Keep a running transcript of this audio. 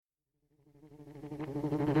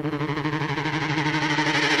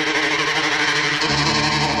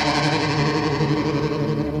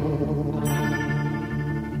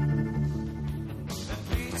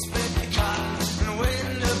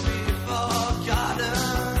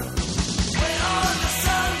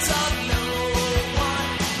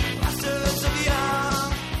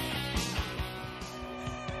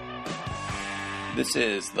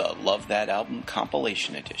This is the Love That Album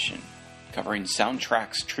Compilation Edition, covering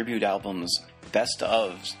soundtracks, tribute albums, best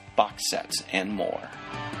ofs, box sets, and more.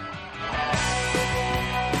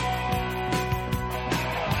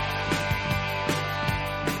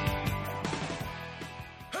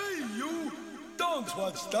 Hey you! Don't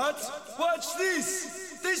watch that! Watch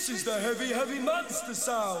this! This is the heavy monster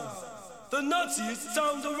sound! The nuttiest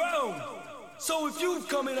sound around! So if you're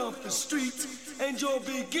coming off the street and you're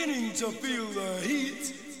beginning to feel the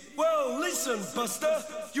heat, well listen Buster,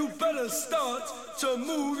 you better start to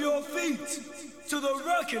move your feet to the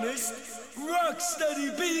rockinest,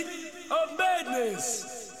 rock-steady beat of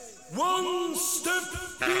madness. One step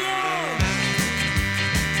beyond!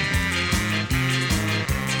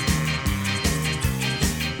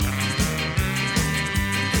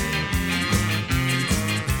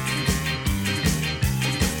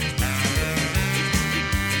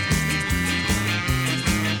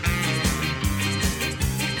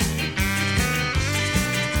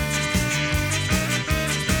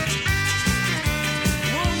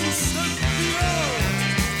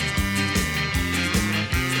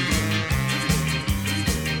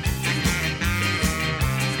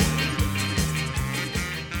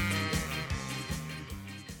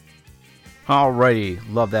 Alrighty,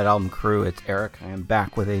 love that album crew. It's Eric. I am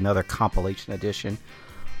back with another compilation edition.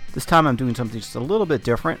 This time I'm doing something just a little bit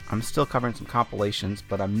different. I'm still covering some compilations,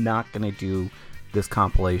 but I'm not going to do this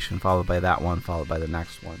compilation followed by that one, followed by the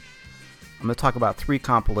next one. I'm going to talk about 3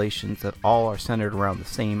 compilations that all are centered around the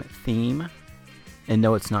same theme. And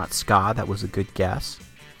no, it's not ska. That was a good guess.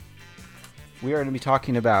 We are going to be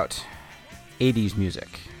talking about 80s music,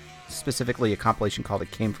 specifically a compilation called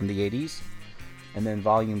It Came From the 80s. And then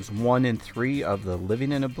volumes 1 and 3 of the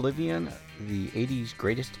Living in Oblivion, the 80s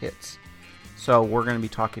greatest hits. So we're going to be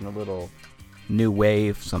talking a little new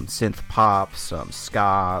wave, some synth pop, some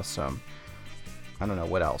ska, some, I don't know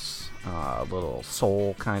what else, a little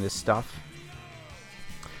soul kind of stuff.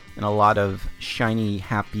 And a lot of shiny,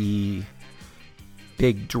 happy,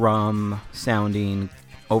 big drum sounding,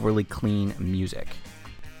 overly clean music.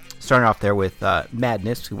 Starting off there with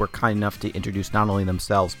Madness, who were kind enough to introduce not only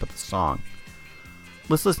themselves, but the song.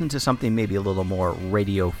 Let's listen to something maybe a little more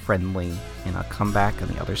radio-friendly, and I'll come back on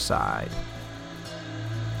the other side.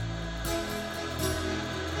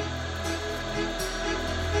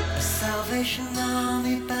 A Salvation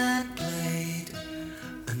Army band played,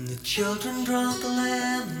 and the children drank the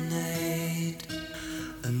lemonade,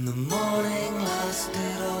 and the morning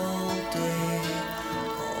lasted all day,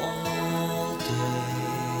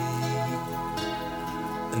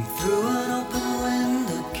 and through an open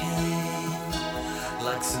window came,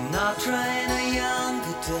 like Sinatra in a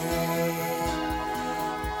younger day,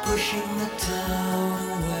 pushing the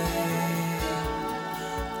town away.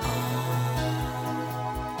 Oh.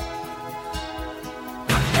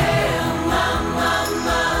 Hey, mama,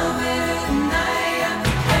 midnight.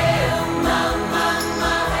 Hey, mama,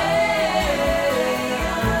 hey.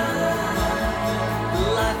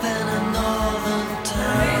 Life in a northern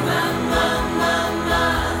town. Hey, mama.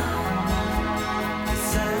 He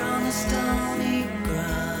sat on the stony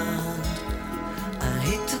ground, and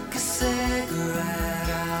he took a cigarette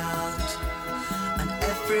out, and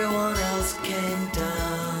everyone else came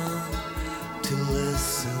down to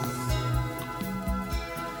listen.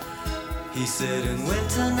 He said in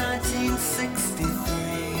winter 1963,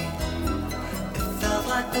 it felt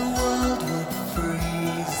like the world would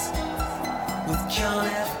freeze, with John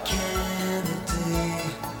F. Kennedy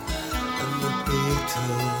and the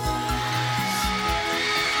Beatles.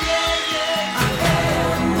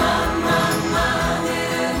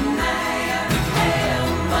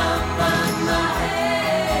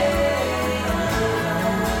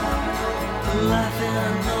 Life in a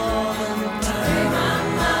northern town. Hey,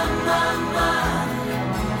 mama,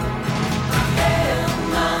 hey,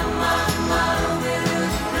 mama,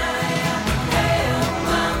 midnight. Hey,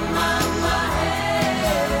 mama, hey.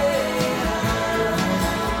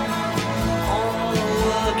 All the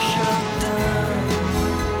workshop.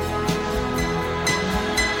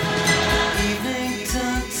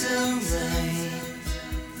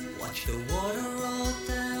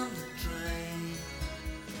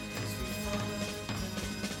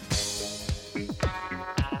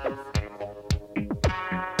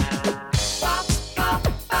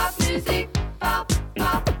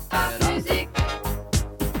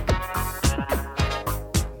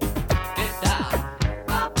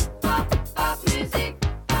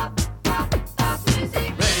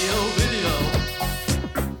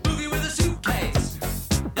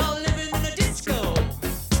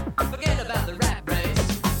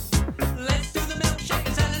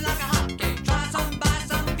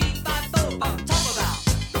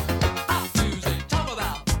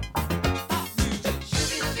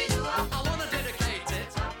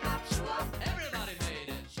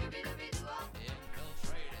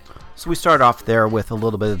 So we start off there with a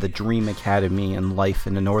little bit of the Dream Academy and Life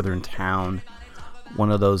in a Northern Town.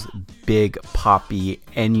 One of those big, poppy,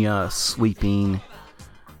 Enya sweeping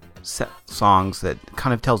songs that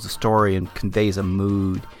kind of tells a story and conveys a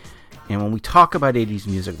mood. And when we talk about 80s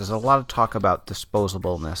music, there's a lot of talk about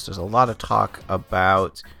disposableness. There's a lot of talk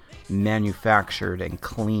about manufactured and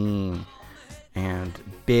clean and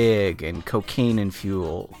big and cocaine and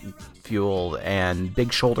fueled and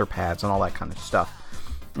big shoulder pads and all that kind of stuff.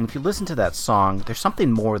 And if you listen to that song, there's something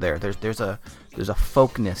more there. There's a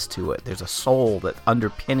folkness to it. There's a soul that's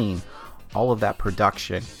underpinning all of that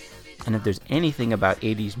production. And if there's anything about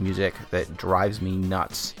 80s music that drives me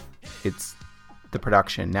nuts, it's the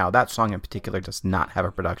production. Now, that song in particular does not have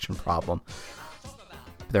a production problem.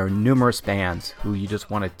 There are numerous bands who you just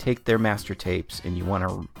want to take their master tapes and you want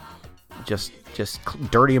to just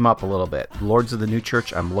dirty them up a little bit. Lords of the New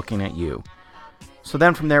Church, I'm looking at you. So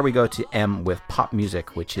then from there we go to M with Pop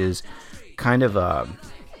Music, which is kind of a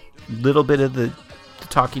little bit of the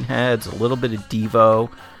Talking Heads, a little bit of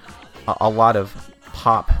Devo, a lot of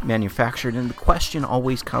pop manufactured. And the question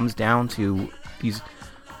always comes down to these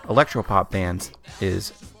electropop bands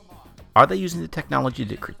is, are they using the technology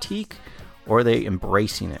to critique or are they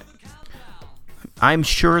embracing it? I'm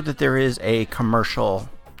sure that there is a commercial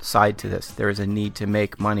side to this. There is a need to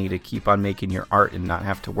make money to keep on making your art and not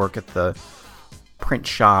have to work at the print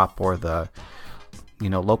shop or the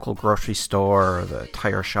local grocery store or the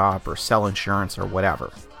tire shop or sell insurance or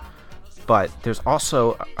whatever. But there's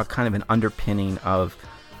also a kind of an underpinning of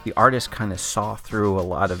the artist kind of saw through a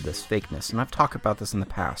lot of this fakeness. And I've talked about this in the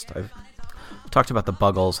past. I've talked about the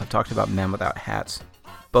Buggles. I've talked about Men Without Hats.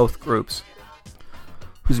 Both groups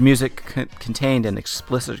whose music contained an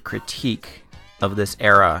explicit critique of this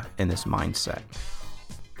era and this mindset.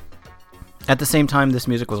 At the same time, this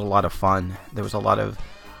music was a lot of fun. There was a lot of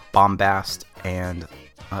bombast and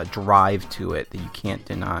drive to it that you can't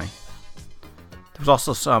deny. There was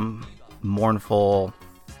also some mournful,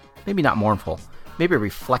 maybe not mournful, maybe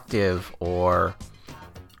reflective or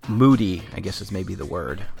moody, I guess is maybe the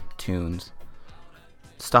word, tunes.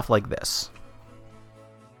 Stuff like this.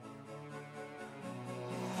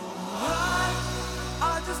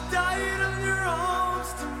 I just died in your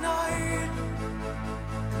arms tonight.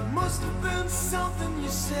 It must have been something you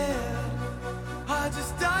said. I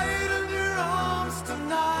just died in your arms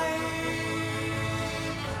tonight.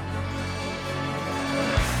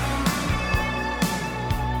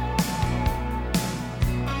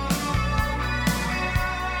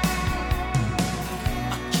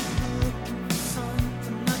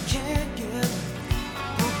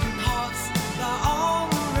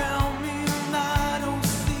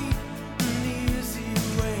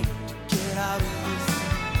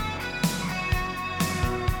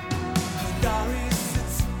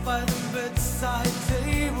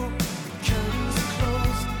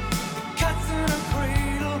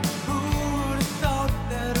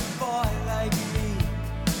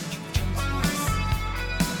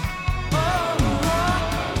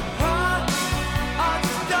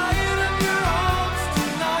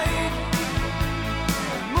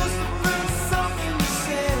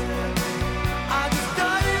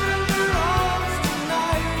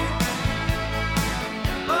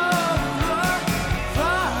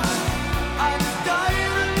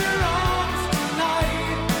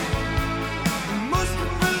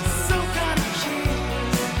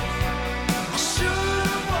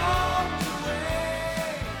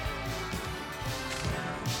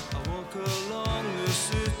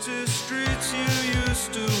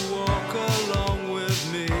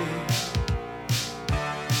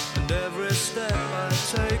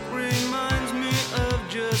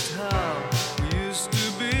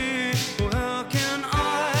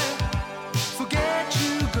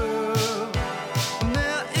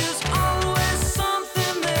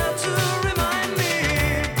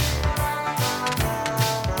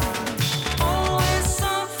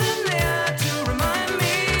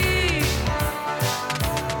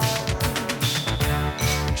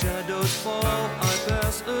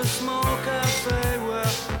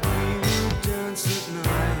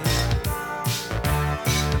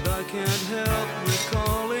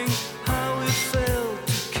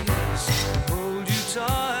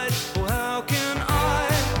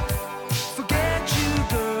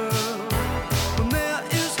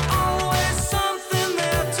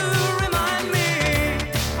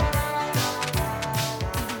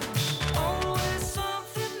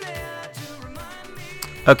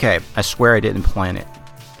 Okay, I swear I didn't plan it.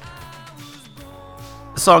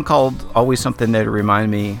 A song called Always Something There to Remind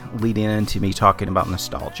Me, leading into me talking about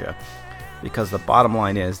nostalgia. Because the bottom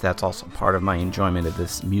line is, that's also part of my enjoyment of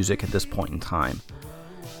this music at this point in time.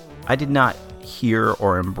 I did not hear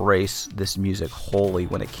or embrace this music wholly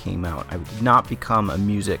when it came out. I did not become a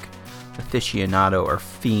music aficionado or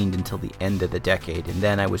fiend until the end of the decade, and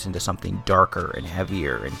then I was into something darker and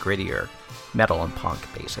heavier and grittier, metal and punk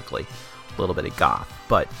basically, a little bit of goth.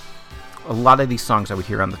 But a lot of these songs I would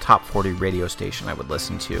hear on the Top 40 radio station I would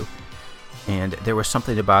listen to, and there was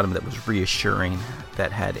something about them that was reassuring,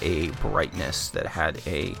 that had a brightness, that had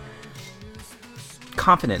a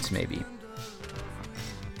confidence maybe.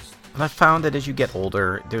 And I found that as you get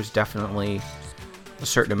older, there's definitely a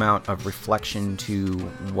certain amount of reflection to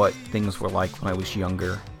what things were like when I was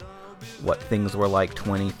younger, what things were like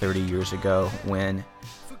 20, 30 years ago, when,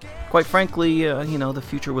 quite frankly, the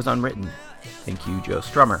future was unwritten. Thank you, Joe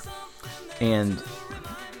Strummer. And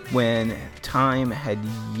when time had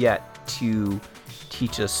yet to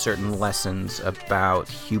teach us certain lessons about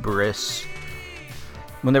hubris,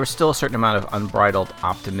 when there was still a certain amount of unbridled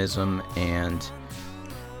optimism, and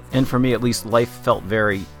for me at least, life felt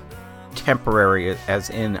very temporary, as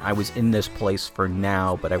in I was in this place for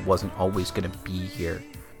now, but I wasn't always going to be here.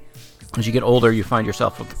 As you get older, you find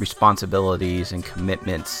yourself with responsibilities and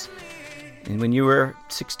commitments. And when you were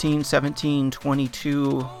 16, 17,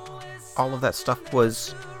 22, all of that stuff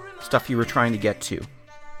was stuff you were trying to get to.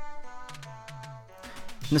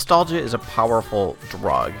 Nostalgia is a powerful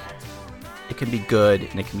drug. It can be good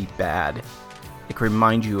and it can be bad. It can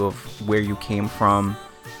remind you of where you came from.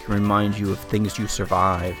 It can remind you of things you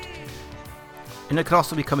survived. And it can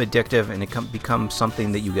also become addictive, and it can become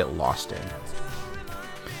something that you get lost in.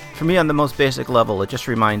 For me, on the most basic level, it just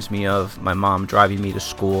reminds me of my mom driving me to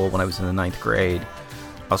school when I was in the 9th grade.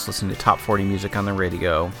 I was listening to Top 40 music on the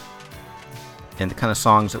radio, and the kind of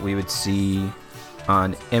songs that we would see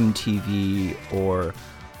on MTV or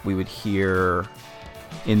we would hear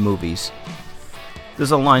in movies.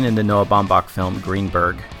 There's a line in the Noah Baumbach film,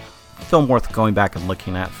 Greenberg, a film worth going back and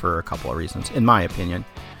looking at for a couple of reasons, in my opinion,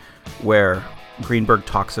 where Greenberg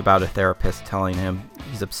talks about a therapist telling him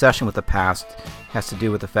his obsession with the past has to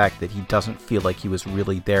do with the fact that he doesn't feel like he was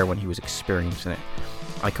really there when he was experiencing it.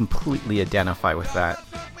 I completely identify with that.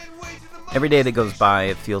 Every day that goes by,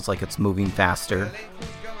 it feels like it's moving faster.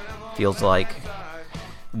 It feels like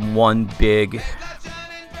one big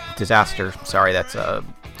disaster. Sorry, that's a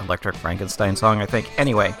Electric Frankenstein song, I think.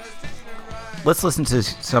 Anyway, let's listen to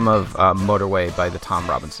some of Motorway by the Tom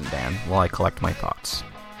Robinson Band while I collect my thoughts.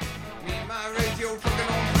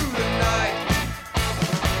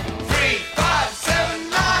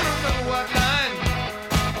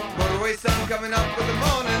 Coming up with the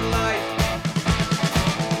morning light.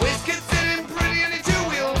 Whiskey sitting pretty in a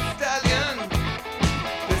two-wheel stallion.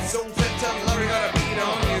 This old set-top lorry got a beat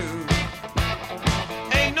on you.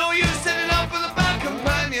 Ain't no use sitting up with a bad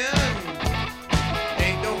companion.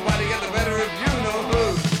 Ain't nobody got the better of you, no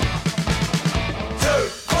who.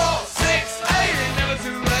 2, 4, 6, 8, ain't never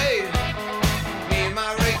too late. Me and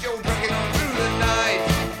my radio trucking on through the night.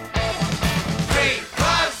 3,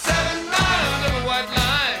 5, 7, 9 under the white line.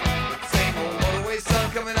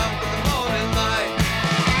 Sun coming up with the morning light.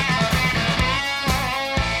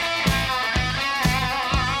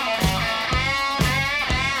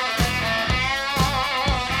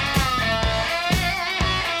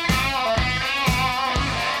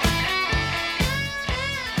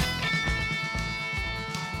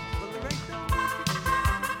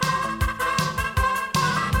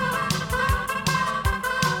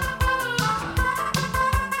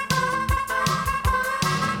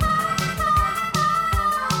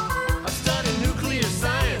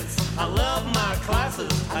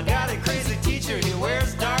 I got a crazy teacher, he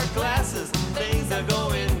wears dark glasses. Things are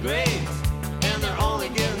going great, and they're only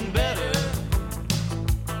getting better.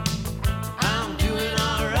 I'm doing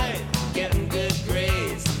alright, getting good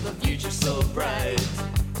grades. The future's so bright.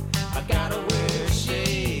 I gotta wear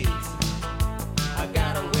shades. I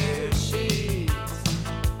gotta wear shades.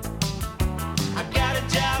 I got a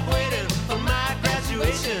job waiting for my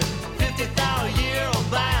graduation. $50,000 a year, I'll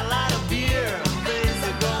buy a lot of beer. Things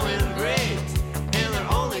are going great.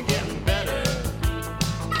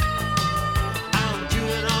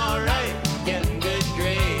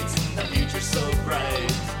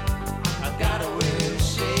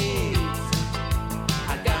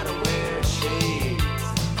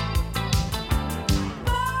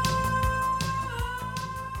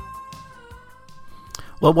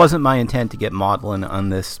 Well, it wasn't my intent to get maudlin on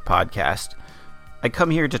this podcast. I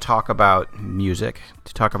come here to talk about music,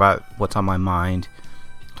 to talk about what's on my mind,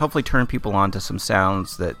 to hopefully turn people on to some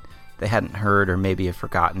sounds that they hadn't heard or maybe have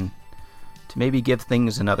forgotten, to maybe give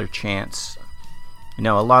things another chance. You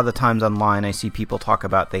know, a lot of the times online I see people talk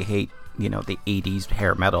about they hate, the 80s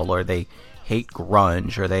hair metal, or they hate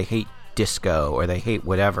grunge, or they hate disco or they hate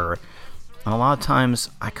whatever. And a lot of times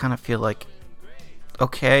I kind of feel like,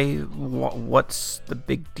 okay, what's the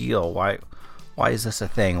big deal? Why is this a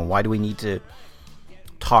thing? Why do we need to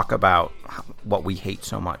talk about what we hate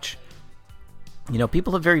so much? You know,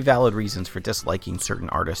 people have very valid reasons for disliking certain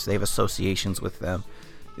artists. They have associations with them.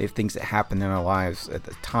 They have things that happen in their lives at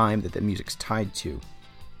the time that the music's tied to.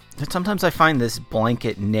 And sometimes I find this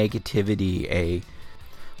blanket negativity a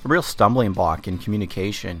real stumbling block in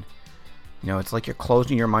communication. You know, it's like you're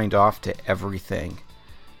closing your mind off to everything.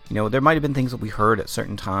 You know, there might have been things that we heard at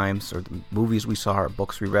certain times, or the movies we saw, or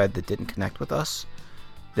books we read that didn't connect with us,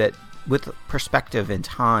 that with perspective and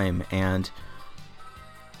time and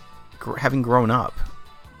having grown up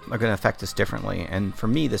are going to affect us differently. And for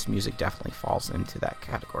me, this music definitely falls into that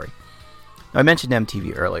category. Now, I mentioned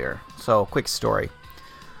MTV earlier, so quick story.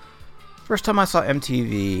 First time I saw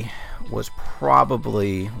MTV was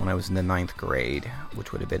probably when I was in the 9th grade,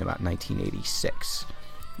 which would have been about 1986.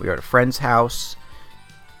 We were at a friend's house,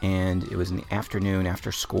 and it was in the afternoon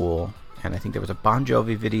after school, and I think there was a Bon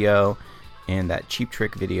Jovi video and that Cheap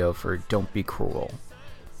Trick video for Don't Be Cruel.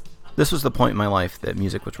 This was the point in my life that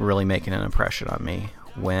music was really making an impression on me,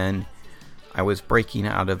 when I was breaking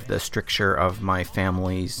out of the stricture of my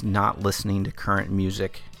family's not listening to current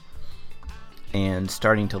music and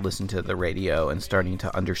starting to listen to the radio and starting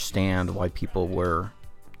to understand why people were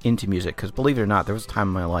into music. Because believe it or not, there was a time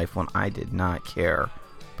in my life when I did not care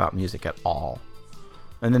about music at all.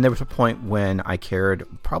 And then there was a point when I cared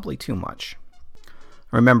probably too much.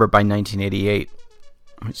 I remember by 1988,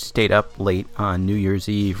 I stayed up late on New Year's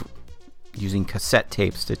Eve using cassette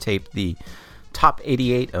tapes to tape the top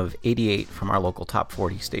 88 of 88 from our local top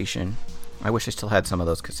 40 station. I wish I still had some of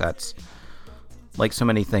those cassettes. Like so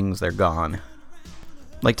many things, they're gone.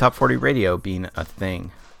 Like top 40 radio being a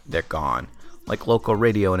thing, they're gone. Like local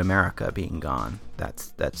radio in America being gone.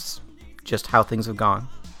 That's just how things have gone.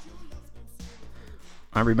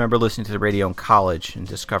 I remember listening to the radio in college and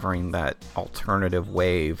discovering that alternative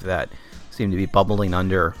wave that seemed to be bubbling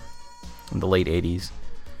under in the late 80s.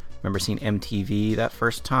 I remember seeing MTV that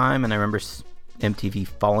first time, and I remember MTV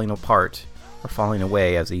falling apart or falling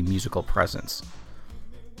away as a musical presence.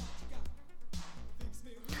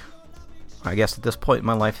 I guess at this point in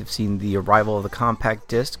my life, I've seen the arrival of the compact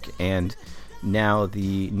disc and now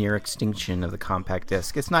the near extinction of the compact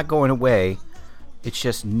disc. It's not going away. It's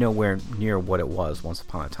just nowhere near what it was once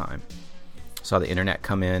upon a time. Saw the internet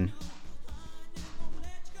come in.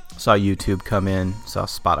 Saw YouTube come in. Saw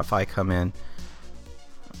Spotify come in.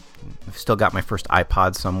 I've still got my first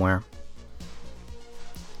iPod somewhere.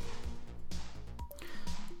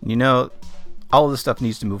 You know, all of this stuff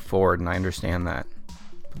needs to move forward, and I understand that.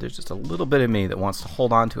 But there's just a little bit of me that wants to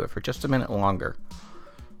hold on to it for just a minute longer.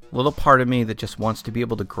 A little part of me that just wants to be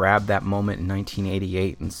able to grab that moment in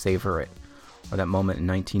 1988 and savor it. Or that moment in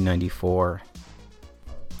 1994.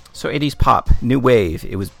 So 80s pop, new wave.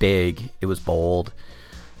 It was big. It was bold.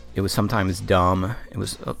 It was sometimes dumb. It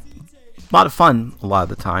was a lot of fun a lot of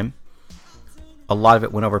the time. A lot of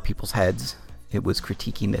it went over people's heads. It was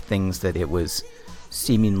critiquing the things that it was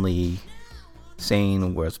seemingly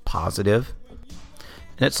saying was positive.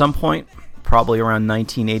 And at some point, probably around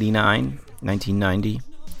 1989, 1990,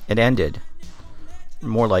 it ended.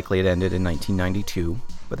 More likely it ended in 1992,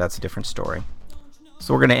 but that's a different story.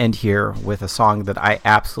 So we're going to end here with a song that I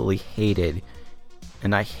absolutely hated,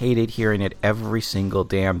 and I hated hearing it every single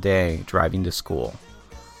damn day driving to school.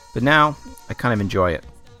 But now, I kind of enjoy it,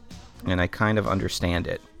 and I kind of understand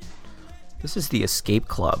it. This is the Escape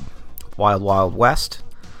Club, Wild Wild West.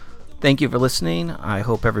 Thank you for listening. I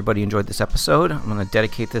hope everybody enjoyed this episode. I'm going to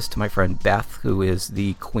dedicate this to my friend Beth, who is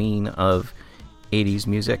the queen of 80s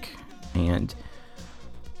music, and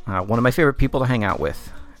one of my favorite people to hang out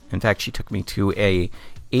with. In fact, she took me to a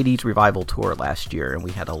 80s revival tour last year, and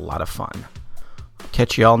we had a lot of fun.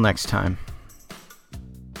 Catch you all next time.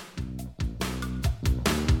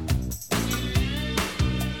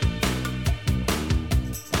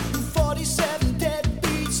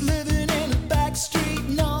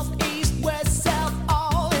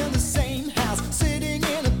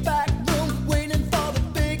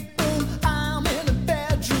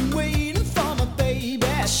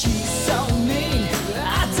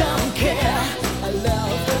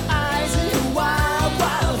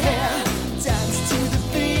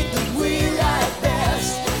 We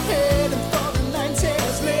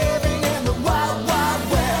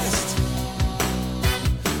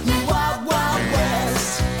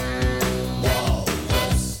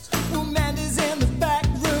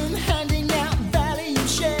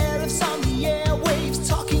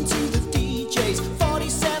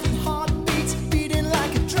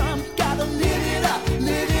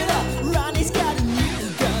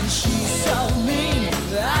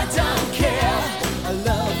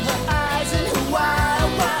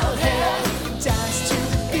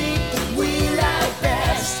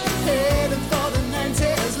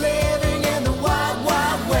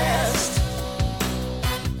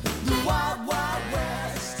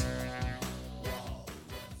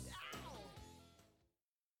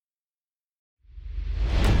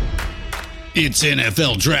It's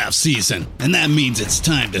NFL draft season, and that means it's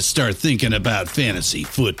time to start thinking about fantasy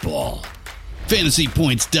football.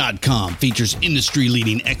 FantasyPoints.com features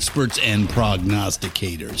industry-leading experts and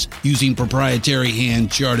prognosticators using proprietary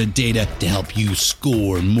hand-charted data to help you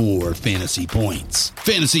score more fantasy points.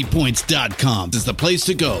 FantasyPoints.com is the place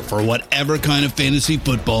to go for whatever kind of fantasy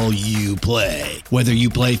football you play. Whether you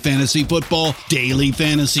play fantasy football, daily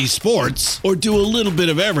fantasy sports, or do a little bit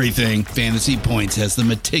of everything, Fantasy Points has the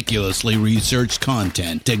meticulously researched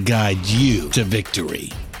content to guide you to victory.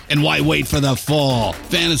 And why wait for the fall?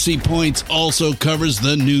 Fantasy Points also covers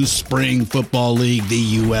the new spring football league,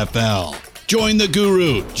 the UFL. Join the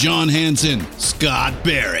guru, John Hansen, Scott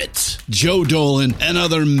Barrett, Joe Dolan, and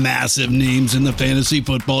other massive names in the fantasy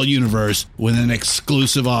football universe with an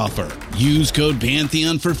exclusive offer. Use code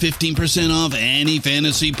Pantheon for 15% off any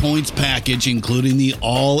Fantasy Points package, including the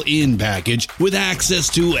all-in package, with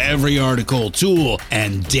access to every article, tool,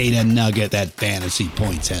 and data nugget that Fantasy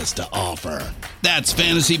Points has to offer. That's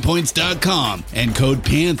FantasyPoints.com and code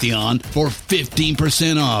Pantheon for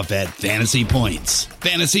 15% off at Fantasy Points.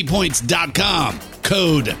 FantasyPoints.com,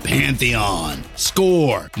 code Pantheon.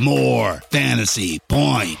 Score more fantasy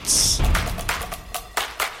points.